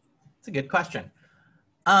 That's a good question.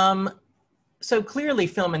 So clearly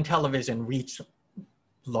film and television reach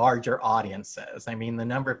larger audiences. I mean, the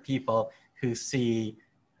number of people who see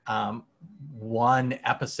one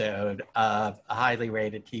episode of a highly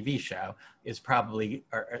rated TV show is probably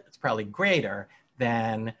greater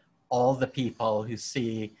than all the people who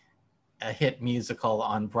see a hit musical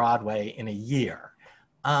on Broadway in a year.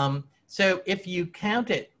 So if you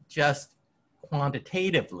count it just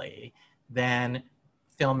quantitatively, then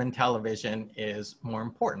film and television is more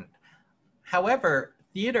important. However,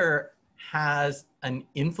 theater has an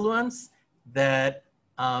influence that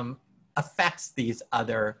affects these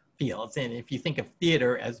other fields. And if you think of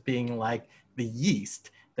theater as being like the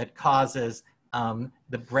yeast that causes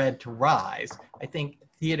the bread to rise, I think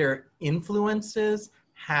theater influences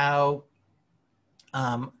how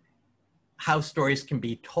stories can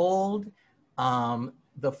be told,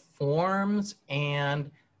 the forms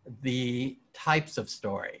and the types of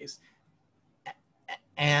stories.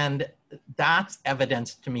 And that's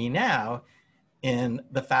evidenced to me now in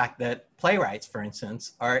the fact that playwrights, for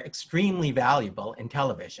instance, are extremely valuable in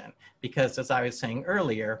television because, as I was saying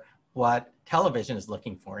earlier, what television is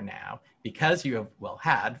looking for now, because you have, well,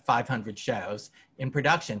 had 500 shows in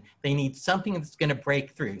production, they need something that's going to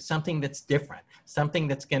break through, something that's different, something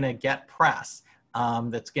that's going to get press,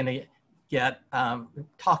 that's going to get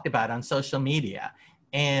talked about on social media.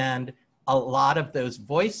 And a lot of those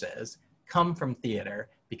voices come from theater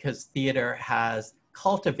because theater has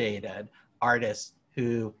cultivated artists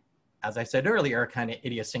who, as I said earlier, are kind of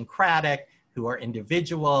idiosyncratic, who are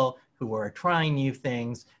individual, who are trying new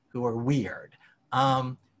things, who are weird.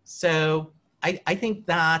 So I think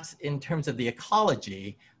that in terms of the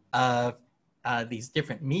ecology of these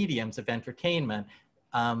different mediums of entertainment,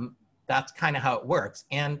 that's kind of how it works.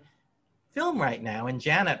 And film right now, and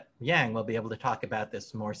Janet Yang will be able to talk about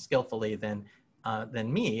this more skillfully than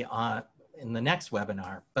me in the next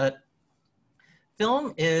webinar, but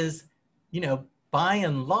film is, by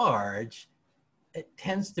and large, it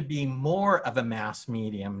tends to be more of a mass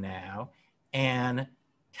medium now, and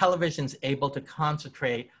television's able to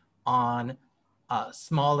concentrate on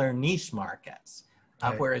smaller niche markets,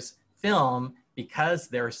 Right. Whereas film, because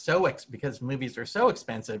because movies are so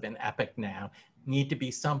expensive and epic now, need to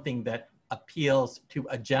be something that appeals to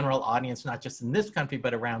a general audience, not just in this country,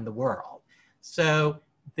 but around the world. So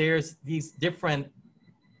there's these different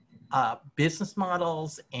business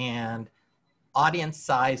models and audience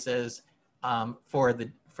sizes for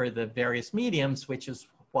the various mediums, which is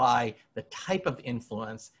why the type of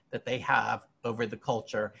influence that they have over the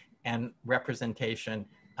culture and representation,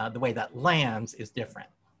 the way that lands, is different.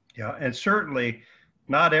 Yeah, and certainly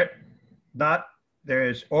there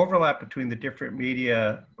is overlap between the different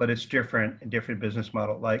media, but it's different in different business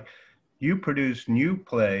model. Like, you produce new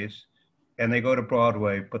plays and they go to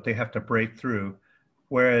Broadway, but they have to break through.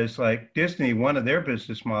 Whereas like Disney, one of their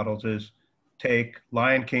business models is take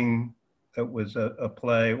Lion King, that was a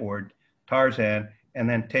play, or Tarzan, and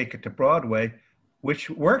then take it to Broadway, which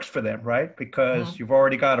works for them, right? Because you've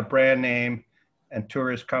already got a brand name and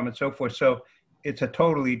tourists come and so forth. So it's a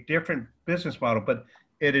totally different business model, but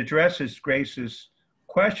it addresses Grace's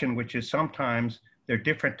question, which is sometimes there are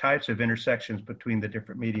different types of intersections between the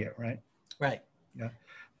different media, right? Right. Yeah.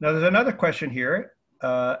 Now there's another question here.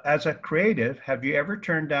 As a creative, have you ever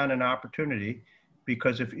turned down an opportunity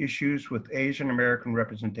because of issues with Asian American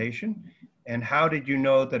representation? And how did you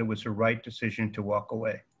know that it was the right decision to walk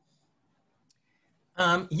away?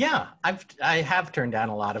 Yeah, I have turned down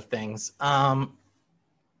a lot of things. I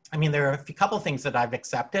mean, there are a couple of things that I've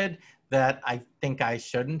accepted that I think I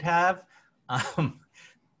shouldn't have.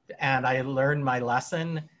 And I learned my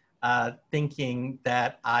lesson thinking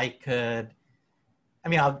that I could, I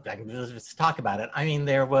mean, I can just talk about it. I mean,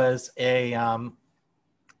 there was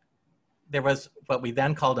what we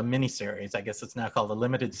then called a miniseries. I guess it's now called a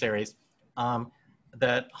limited series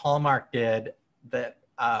that Hallmark did that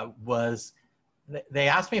they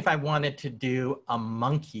asked me if I wanted to do a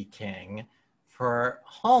Monkey King for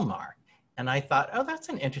Hallmark. And I thought, oh, that's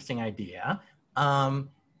an interesting idea.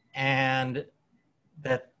 And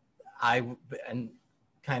that I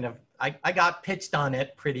got pitched on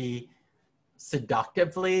it pretty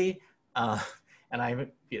seductively. And I,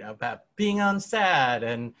 about being on set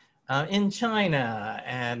and in China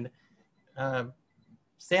and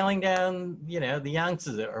sailing down, the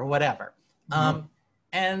Yangtze or whatever.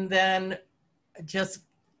 And then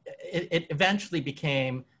it eventually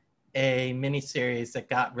became a miniseries that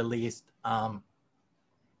got released.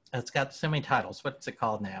 It's got so many titles. What's it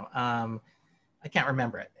called now? I can't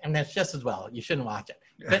remember it. And that's just as well. You shouldn't watch it.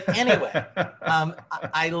 But anyway,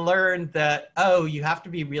 I learned that, you have to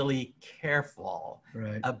be really careful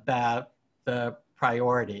about the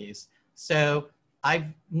priorities. So I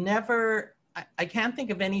can't think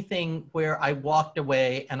of anything where I walked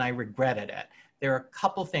away and I regretted it. There are a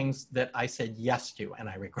couple things that I said yes to and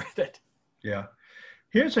I regretted. Yeah.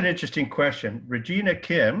 Here's an interesting question. Regina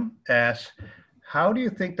Kim asks, how do you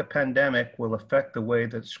think the pandemic will affect the way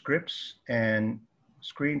that scripts and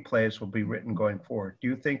screenplays will be written going forward? Do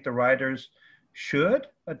you think the writers should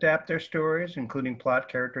adapt their stories, including plot,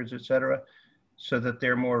 characters, etc., so that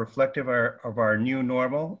they're more reflective of our new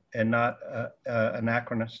normal and not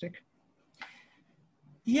anachronistic?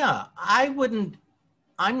 Yeah,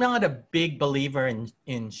 I'm not a big believer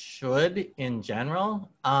in should in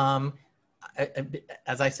general.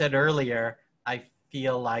 As I said earlier, I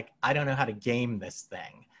feel like I don't know how to game this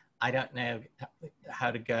thing. I don't know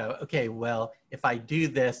how to go, okay, well, if I do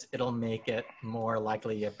this, it'll make it more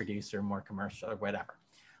likely a producer, more commercial or whatever.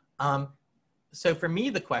 So for me,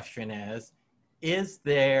 the question is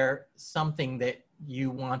there something that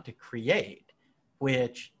you want to create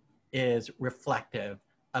which is reflective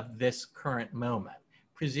of this current moment.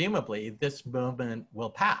 Presumably, this moment will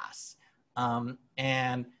pass. And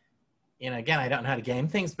again, I don't know how to game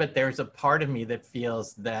things, but there's a part of me that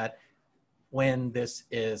feels that when this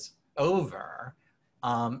is over,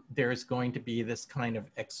 there's going to be this kind of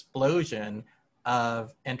explosion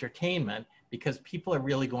of entertainment because people are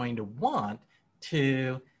really going to want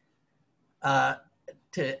to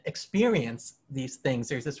experience these things.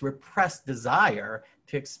 There's this repressed desire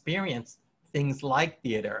to experience things like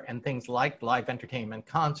theater and things like live entertainment,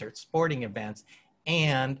 concerts, sporting events,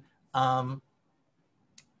 and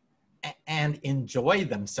enjoy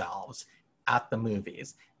themselves at the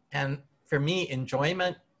movies. And for me,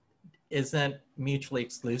 enjoyment isn't mutually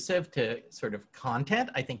exclusive to sort of content.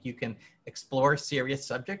 I think you can explore serious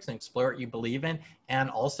subjects and explore what you believe in and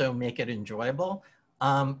also make it enjoyable.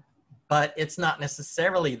 But it's not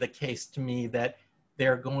necessarily the case to me that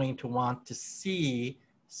they're going to want to see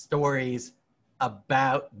stories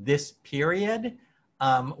about this period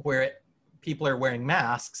where people are wearing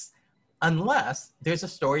masks, unless there's a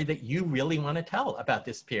story that you really want to tell about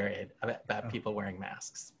this period, about people wearing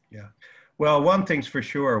masks. Yeah. Well, one thing's for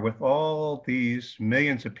sure, with all these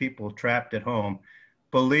millions of people trapped at home,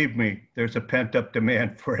 believe me, there's a pent-up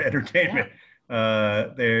demand for entertainment. Yeah.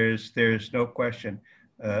 There's no question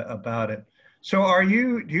about it. So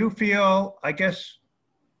do you feel, I guess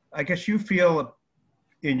you feel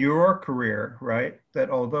in your career, right, that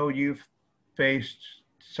although you've faced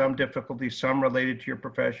some difficulties, some related to your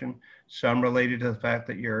profession, some related to the fact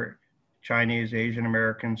that you're Chinese, Asian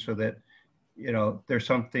American, so that, there's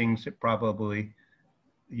some things that probably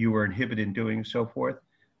you were inhibited in doing and so forth.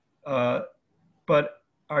 But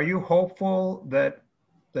are you hopeful that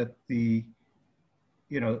the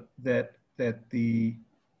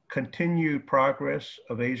continued progress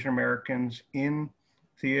of Asian Americans in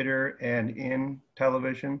theater and in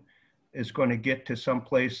television is going to get to some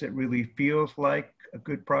place that really feels like a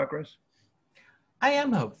good progress? I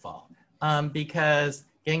am hopeful because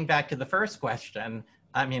getting back to the first question,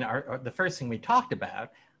 I mean, the first thing we talked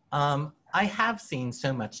about, I have seen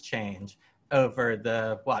so much change over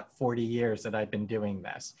the, 40 years that I've been doing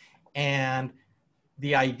this. And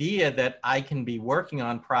the idea that I can be working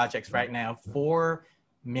on projects right now for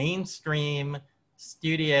mainstream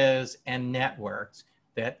studios and networks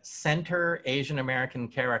that center Asian American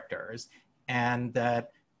characters and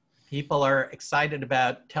that people are excited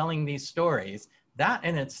about telling these stories, that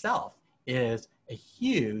in itself is a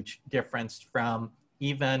huge difference from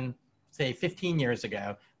even, say, 15 years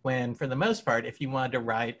ago, when for the most part, if you wanted to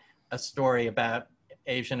write a story about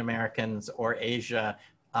Asian Americans or Asia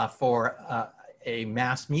for a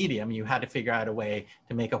mass medium, you had to figure out a way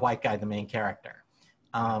to make a white guy the main character.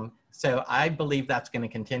 So I believe that's going to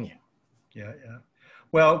continue. Yeah.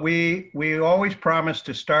 Well, we always promise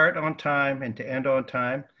to start on time and to end on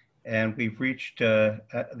time, and we've reached the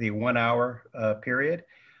 1 hour period.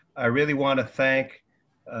 I really want to thank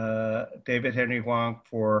David Henry Hwang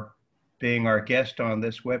for being our guest on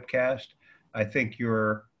this webcast. I think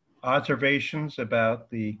your observations about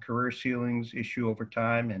the career ceilings issue over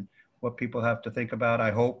time and what people have to think about,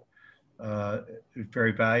 I hope is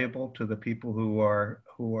very valuable to the people who are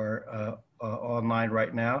online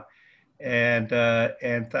right now. And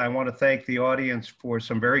I want to thank the audience for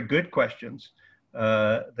some very good questions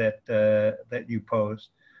that you posed.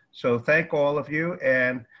 So thank all of you.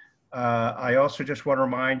 And I also just want to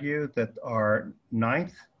remind you that our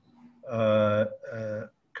 9th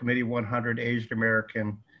Committee 100 Asian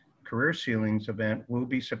American Career Ceilings event will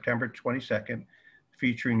be September 22nd,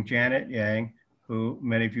 featuring Janet Yang, who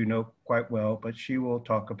many of you know quite well, but she will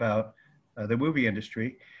talk about the movie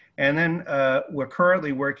industry. And then we're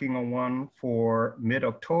currently working on one for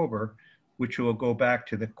mid-October, which will go back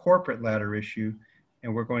to the corporate ladder issue.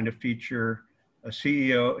 And we're going to feature a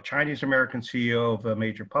CEO, a Chinese-American CEO of a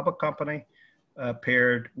major public company,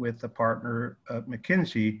 paired with a partner,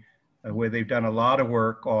 McKinsey, where they've done a lot of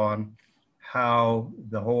work on how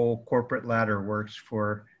the whole corporate ladder works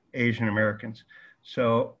for Asian Americans.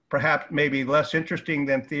 So perhaps maybe less interesting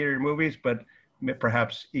than theater and movies, but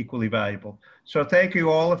perhaps equally valuable. So thank you,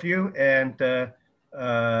 all of you. And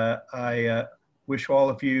I wish all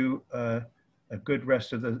of you a good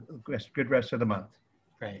rest of the month.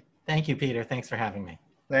 Great. Thank you, Peter. Thanks for having me.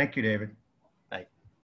 Thank you, David.